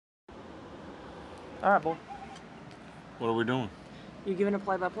All right, boy. What are we doing? You're giving a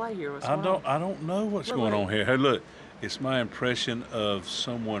play-by-play here. What's I going on? don't know what's Look, going look. on here. Hey, look, it's my impression of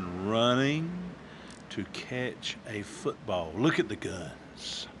someone running to catch a football. Look at the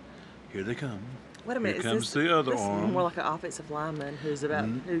guns. Here they come. Wait a minute. Here comes is the other this arm. more like an offensive lineman who's about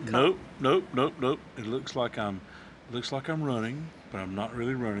who Nope. It looks like I'm running, but I'm not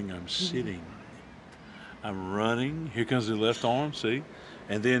really running. I'm sitting. I'm running. Here comes the left arm, see?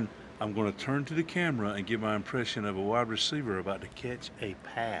 And then I'm going to turn to the camera and give my impression of a wide receiver about to catch a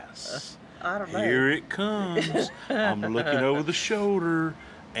pass. I don't know. Here it comes. I'm looking over the shoulder,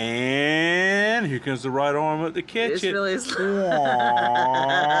 and here comes the right arm up to catch It's it. really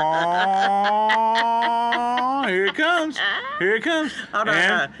Here it comes. Here it comes. Hold on,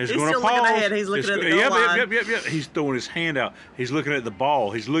 And he's it's going to still looking pause. ahead. He's looking at the goal Yep. line. He's throwing his hand out. He's looking at the ball.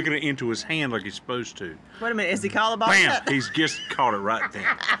 He's looking into his hand like he's supposed to. Wait a minute. Is he calling the ball Bam! yet? He's just caught it right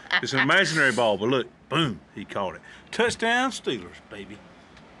there. It's an imaginary ball, but look, boom, he caught it. Touchdown Steelers, baby.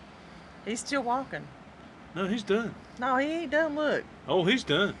 He's still walking. No, he's done. No, he ain't done. Look. Oh, he's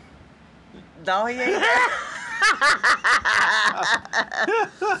done. No, he ain't done.